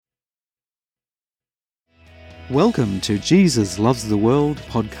Welcome to Jesus Loves the World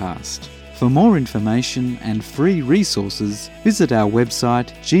podcast. For more information and free resources, visit our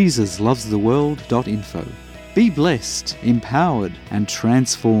website jesuslovestheworld.info. Be blessed, empowered, and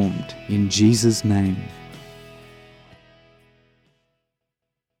transformed in Jesus' name.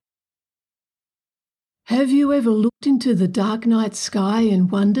 Have you ever looked into the dark night sky and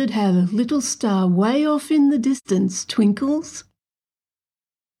wondered how the little star way off in the distance twinkles?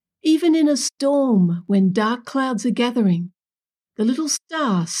 Even in a storm, when dark clouds are gathering, the little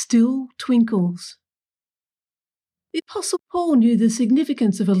star still twinkles. The Apostle Paul knew the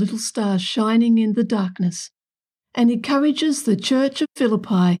significance of a little star shining in the darkness and encourages the church of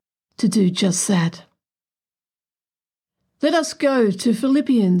Philippi to do just that. Let us go to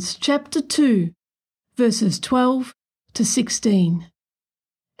Philippians chapter 2, verses 12 to 16,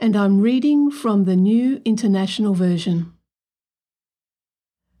 and I'm reading from the New International Version.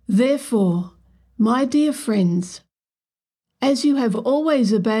 Therefore, my dear friends, as you have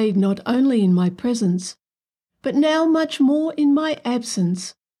always obeyed not only in my presence, but now much more in my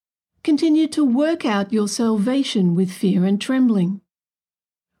absence, continue to work out your salvation with fear and trembling.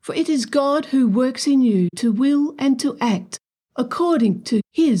 For it is God who works in you to will and to act according to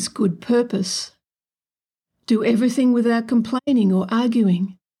his good purpose. Do everything without complaining or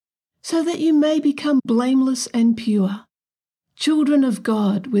arguing, so that you may become blameless and pure, children of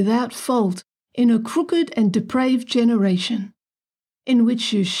God without fault in a crooked and depraved generation, in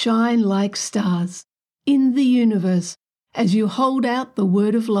which you shine like stars in the universe as you hold out the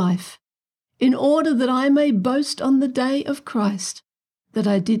word of life, in order that I may boast on the day of Christ that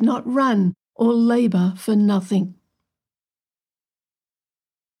I did not run or labour for nothing.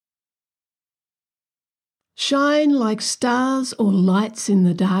 Shine like stars or lights in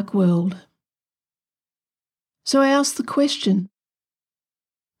the dark world. So I ask the question,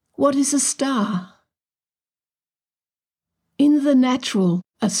 what is a star? In the natural,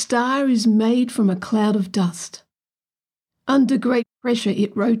 a star is made from a cloud of dust. Under great pressure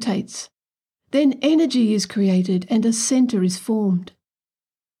it rotates. Then energy is created and a centre is formed.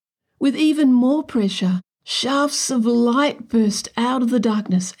 With even more pressure, shafts of light burst out of the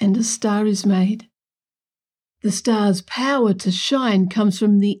darkness and a star is made. The star's power to shine comes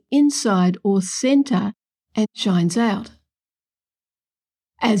from the inside or centre and shines out.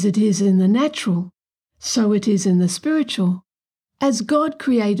 As it is in the natural, so it is in the spiritual, as God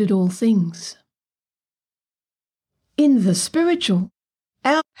created all things. In the spiritual,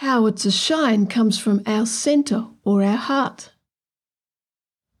 our power to shine comes from our centre or our heart.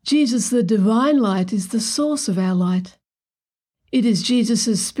 Jesus, the divine light, is the source of our light. It is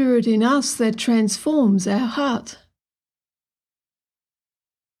Jesus' Spirit in us that transforms our heart.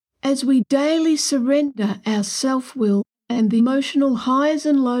 As we daily surrender our self-will and the emotional highs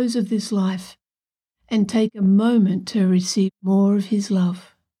and lows of this life, and take a moment to receive more of his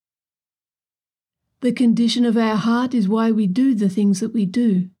love. The condition of our heart is why we do the things that we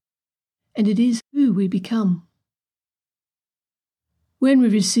do, and it is who we become. When we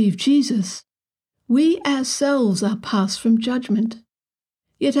receive Jesus, we ourselves are passed from judgment,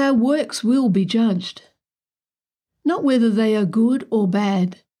 yet our works will be judged. Not whether they are good or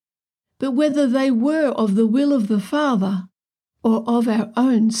bad, but whether they were of the will of the Father or of our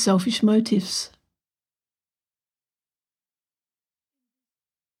own selfish motives.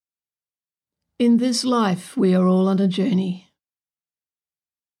 In this life, we are all on a journey.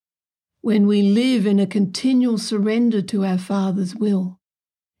 When we live in a continual surrender to our Father's will,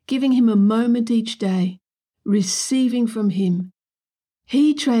 giving him a moment each day, receiving from him,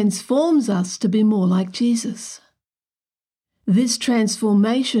 he transforms us to be more like Jesus. This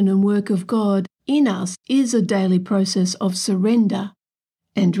transformation and work of God in us is a daily process of surrender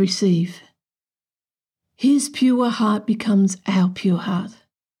and receive. His pure heart becomes our pure heart.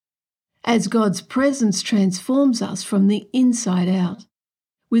 As God's presence transforms us from the inside out,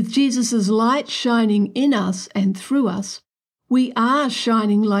 with Jesus' light shining in us and through us, we are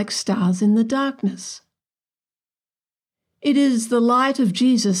shining like stars in the darkness. It is the light of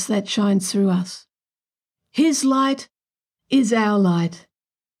Jesus that shines through us. His light is our light.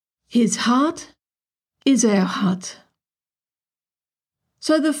 His heart is our heart.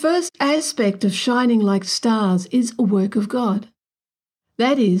 So the first aspect of shining like stars is a work of God.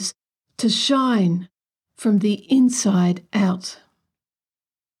 That is, to shine from the inside out.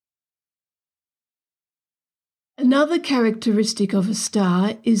 Another characteristic of a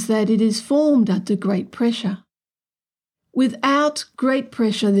star is that it is formed under great pressure. Without great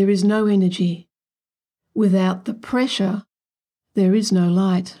pressure, there is no energy. Without the pressure, there is no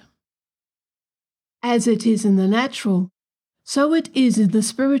light. As it is in the natural, so it is in the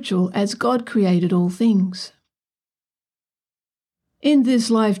spiritual as God created all things. In this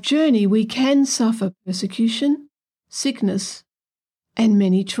life journey, we can suffer persecution, sickness, and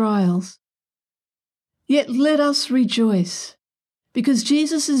many trials. Yet let us rejoice, because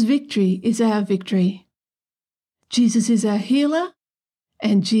Jesus' victory is our victory. Jesus is our healer,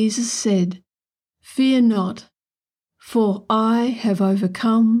 and Jesus said, "Fear not, for I have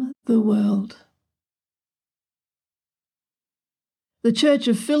overcome the world." The church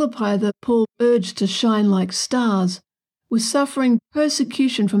of Philippi that Paul urged to shine like stars was suffering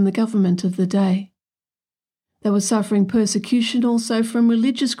persecution from the government of the day. They were suffering persecution also from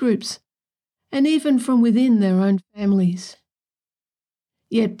religious groups and even from within their own families.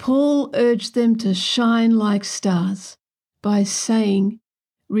 Yet Paul urged them to shine like stars by saying,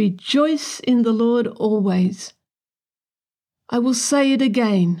 "Rejoice in the Lord always." I will say it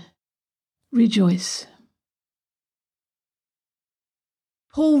again, rejoice.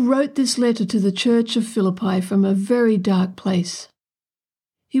 Paul wrote this letter to the church of Philippi from a very dark place.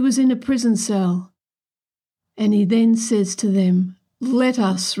 He was in a prison cell, and he then says to them, "Let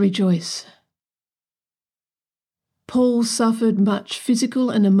us rejoice." Paul suffered much physical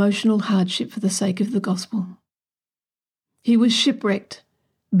and emotional hardship for the sake of the gospel. He was shipwrecked,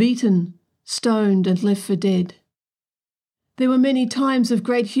 beaten, stoned, and left for dead. There were many times of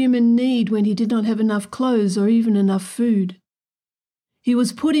great human need when he did not have enough clothes or even enough food. He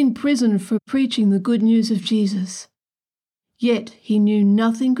was put in prison for preaching the good news of Jesus. Yet he knew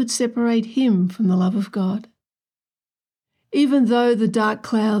nothing could separate him from the love of God. Even though the dark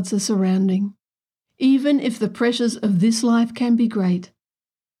clouds are surrounding, even if the pressures of this life can be great,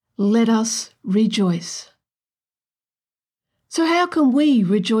 let us rejoice. So how can we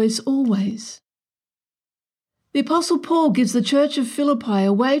rejoice always? The Apostle Paul gives the church of Philippi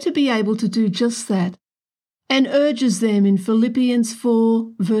a way to be able to do just that, and urges them in Philippians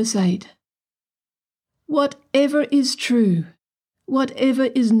 4, verse 8. Whatever is true, whatever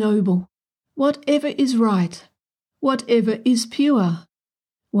is noble, whatever is right, whatever is pure,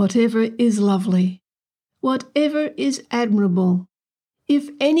 whatever is lovely, whatever is admirable, if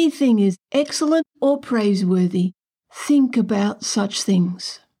anything is excellent or praiseworthy, think about such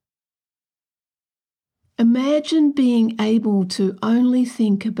things. Imagine being able to only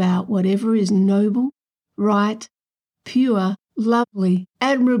think about whatever is noble, right, pure, lovely,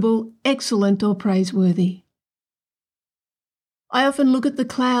 admirable, excellent, or praiseworthy. I often look at the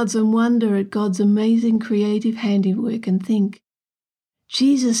clouds and wonder at God's amazing creative handiwork and think,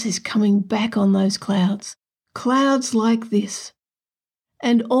 Jesus is coming back on those clouds, clouds like this,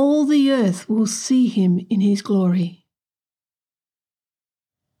 and all the earth will see him in his glory.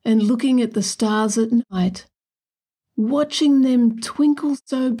 And looking at the stars at night, watching them twinkle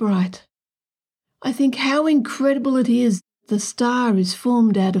so bright, I think how incredible it is the star is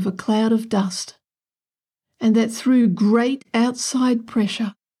formed out of a cloud of dust, and that through great outside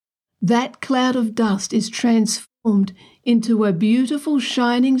pressure, that cloud of dust is transformed into a beautiful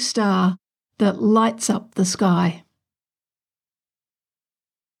shining star that lights up the sky.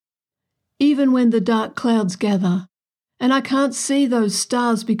 Even when the dark clouds gather, and I can't see those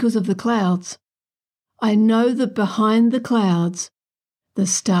stars because of the clouds, I know that behind the clouds, the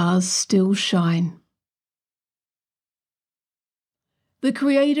stars still shine. The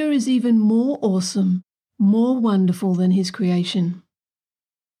Creator is even more awesome, more wonderful than his creation.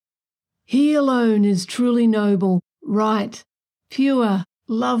 He alone is truly noble, right, pure,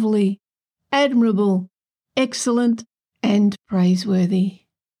 lovely, admirable, excellent, and praiseworthy.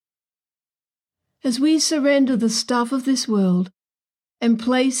 As we surrender the stuff of this world and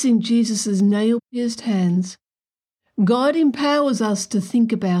place in Jesus' nail-pierced hands, God empowers us to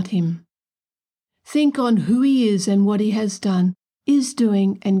think about him. Think on who he is and what he has done, is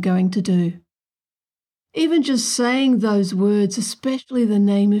doing, and going to do. Even just saying those words, especially the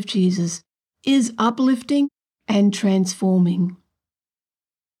name of Jesus, is uplifting and transforming.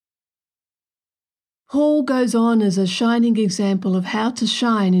 Paul goes on as a shining example of how to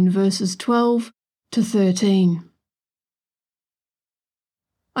shine in verses 12 to 13.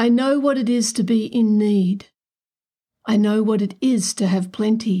 I know what it is to be in need. I know what it is to have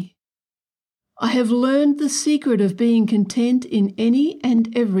plenty. I have learned the secret of being content in any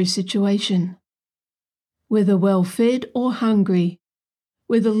and every situation, whether well-fed or hungry,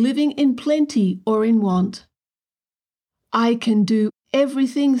 whether living in plenty or in want. I can do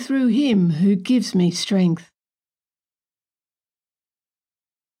everything through him who gives me strength.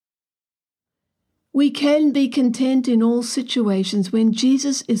 We can be content in all situations when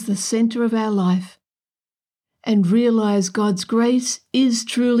Jesus is the centre of our life, and realize God's grace is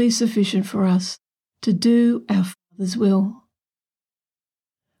truly sufficient for us to do our Father's will.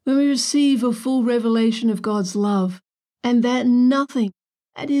 When we receive a full revelation of God's love, and that nothing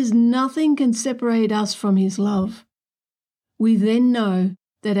can separate us from His love. We then know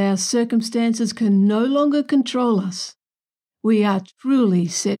that our circumstances can no longer control us. We are truly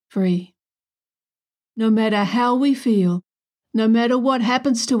set free. No matter how we feel, no matter what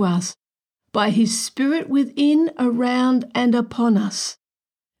happens to us, by His Spirit within, around, and upon us,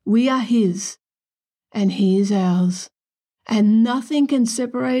 we are His, and He is ours, and nothing can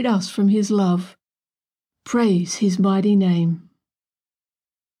separate us from His love. Praise His mighty name.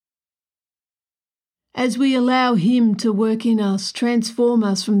 As we allow Him to work in us, transform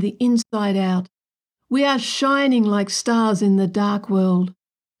us from the inside out, we are shining like stars in the dark world.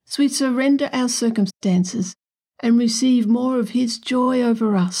 So we surrender our circumstances and receive more of His joy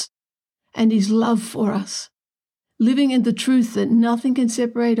over us and His love for us, living in the truth that nothing can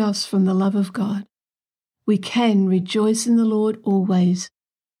separate us from the love of God. We can rejoice in the Lord always,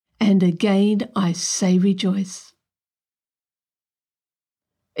 and again I say rejoice.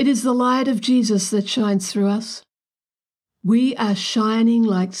 It is the light of Jesus that shines through us. We are shining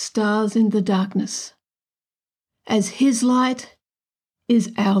like stars in the darkness, as His light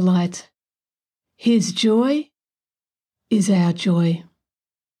is our light. His joy is our joy.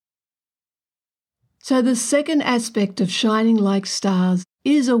 So the second aspect of shining like stars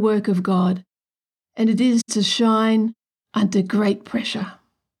is a work of God, and it is to shine under great pressure.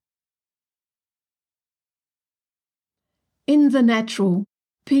 In the natural,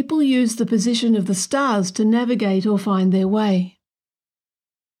 people use the position of the stars to navigate or find their way.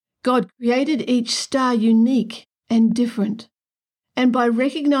 God created each star unique and different, and by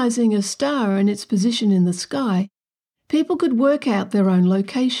recognizing a star and its position in the sky, people could work out their own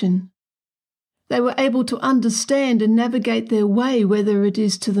location. They were able to understand and navigate their way, whether it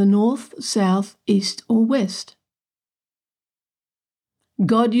is to the north, south, east, or west.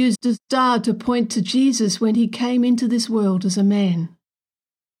 God used a star to point to Jesus when He came into this world as a man.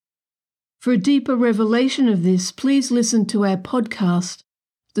 For a deeper revelation of this, please listen to our podcast,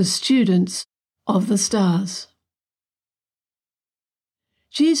 The Students of the Stars.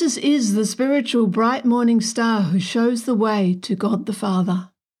 Jesus is the spiritual bright morning star who shows the way to God the Father.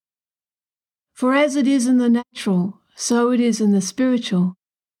 For as it is in the natural, so it is in the spiritual,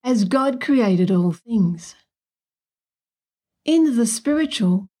 as God created all things. In the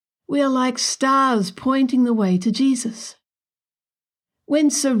spiritual, we are like stars pointing the way to Jesus.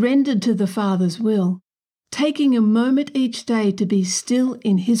 When surrendered to the Father's will, taking a moment each day to be still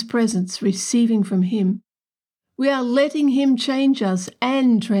in His presence, receiving from Him, we are letting Him change us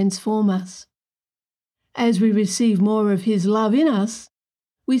and transform us. As we receive more of His love in us,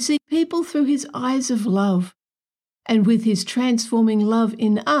 we see people through His eyes of love, and with His transforming love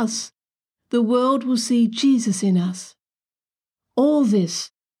in us, the world will see Jesus in us. All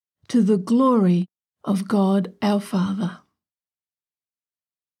this to the glory of God our Father.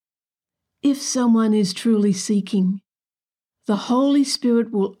 If someone is truly seeking, the Holy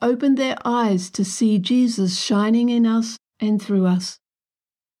Spirit will open their eyes to see Jesus shining in us and through us.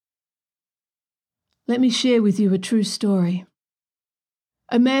 Let me share with you a true story.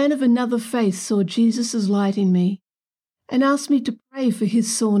 A man of another faith saw Jesus' light in me and asked me to pray for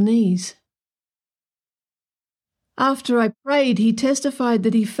his sore knees. After I prayed, he testified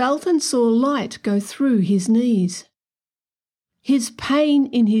that he felt and saw light go through his knees. His pain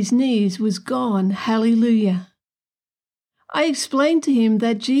in his knees was gone, hallelujah. I explained to him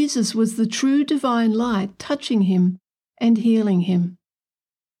that Jesus was the true divine light touching him and healing him.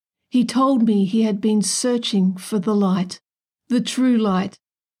 He told me he had been searching for the light, the true light,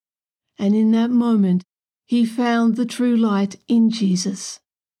 and in that moment he found the true light in Jesus.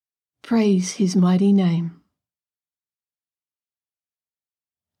 Praise His mighty name.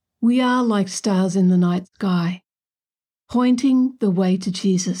 We are like stars in the night sky, pointing the way to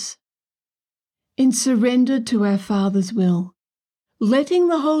Jesus. In surrender to our Father's will, letting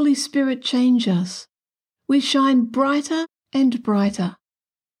the Holy Spirit change us, we shine brighter and brighter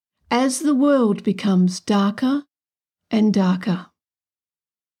as the world becomes darker and darker.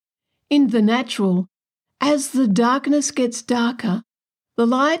 In the natural, as the darkness gets darker, the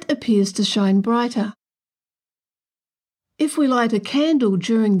light appears to shine brighter. If we light a candle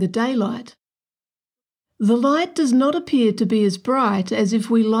during the daylight, the light does not appear to be as bright as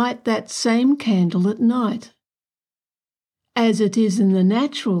if we light that same candle at night. As it is in the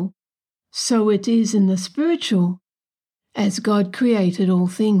natural, so it is in the spiritual, as God created all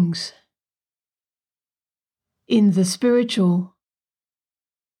things. In the spiritual,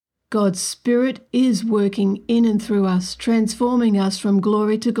 God's Spirit is working in and through us, transforming us from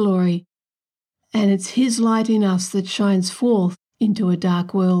glory to glory, and it's His light in us that shines forth into a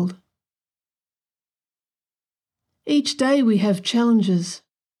dark world. Each day we have challenges.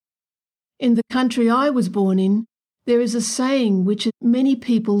 In the country I was born in, there is a saying which many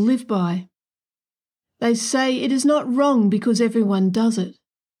people live by. They say it is not wrong because everyone does it.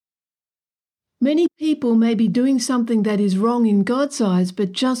 Many people may be doing something that is wrong in God's eyes,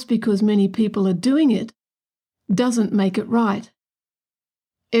 but just because many people are doing it doesn't make it right.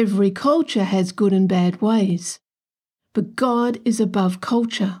 Every culture has good and bad ways, but God is above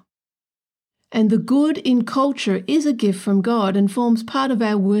culture. And the good in culture is a gift from God and forms part of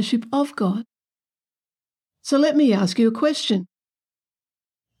our worship of God. So let me ask you a question.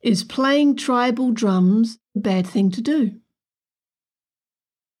 Is playing tribal drums a bad thing to do?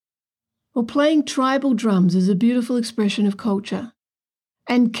 Well, playing tribal drums is a beautiful expression of culture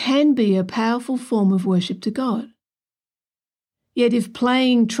and can be a powerful form of worship to God. Yet if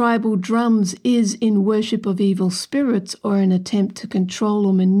playing tribal drums is in worship of evil spirits or an attempt to control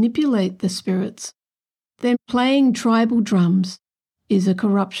or manipulate the spirits, then playing tribal drums is a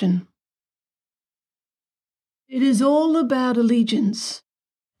corruption. It is all about allegiance.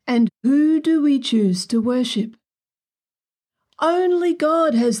 And who do we choose to worship? Only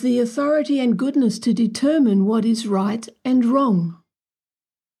God has the authority and goodness to determine what is right and wrong.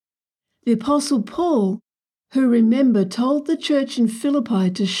 The Apostle Paul, who remember told the church in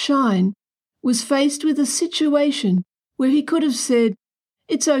Philippi to shine, was faced with a situation where he could have said,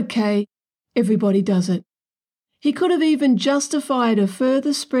 "It's okay, everybody does it." He could have even justified a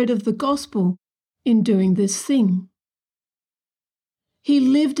further spread of the gospel in doing this thing. He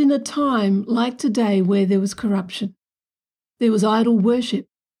lived in a time like today where there was corruption. There was idol worship,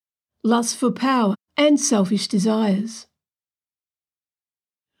 lust for power, and selfish desires.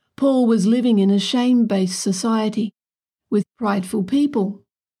 Paul was living in a shame-based society with prideful people.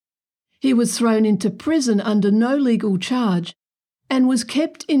 He was thrown into prison under no legal charge and was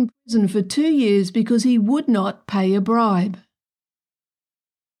kept in prison for 2 years because he would not pay a bribe.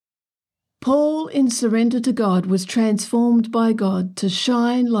 Paul, in surrender to God, was transformed by God to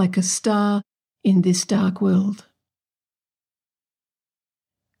shine like a star in this dark world.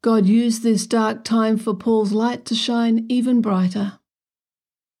 God used this dark time for Paul's light to shine even brighter.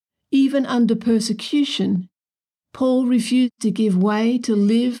 Even under persecution, Paul refused to give way to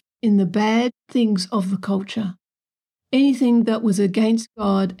live in the bad things of the culture, anything that was against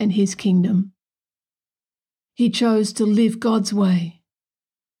God and his kingdom. He chose to live God's way.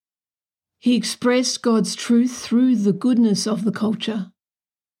 He expressed God's truth through the goodness of the culture,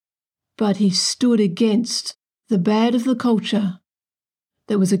 but he stood against the bad of the culture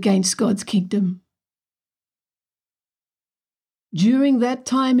that was against God's kingdom. During that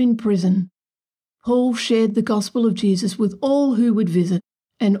time in prison, Paul shared the gospel of Jesus with all who would visit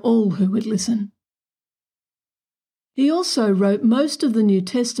and all who would listen. He also wrote most of the New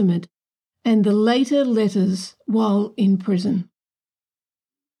Testament and the later letters while in prison.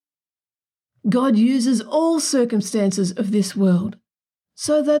 God uses all circumstances of this world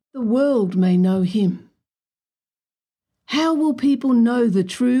so that the world may know him. How will people know the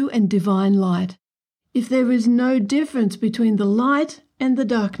true and divine light if there is no difference between the light and the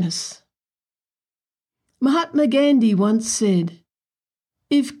darkness? Mahatma Gandhi once said,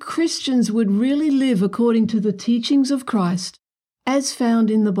 "If Christians would really live according to the teachings of Christ, as found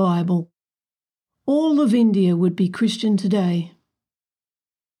in the Bible, all of India would be Christian today."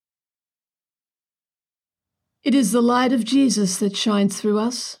 It is the light of Jesus that shines through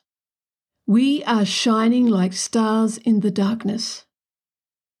us. We are shining like stars in the darkness.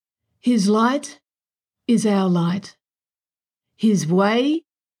 His light is our light. His way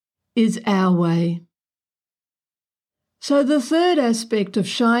is our way. So the third aspect of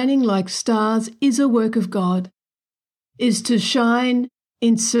shining like stars is a work of God, is to shine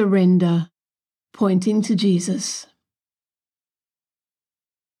in surrender, pointing to Jesus.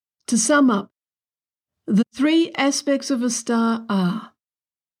 To sum up, the three aspects of a star are: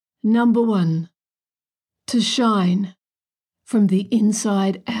 number 1, to shine from the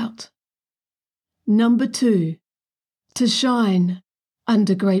inside out. Number 2, to shine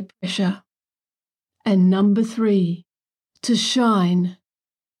under great pressure. And number 3, to shine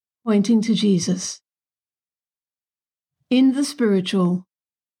pointing to Jesus. In the spiritual,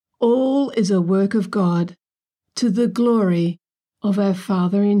 all is a work of God to the glory of our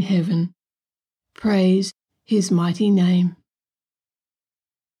Father in heaven. Praise his mighty name.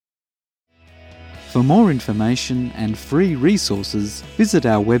 For more information and free resources, visit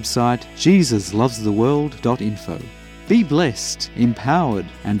our website jesuslovestheworld.info. Be blessed, empowered,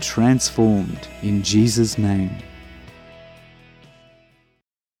 and transformed in Jesus' name.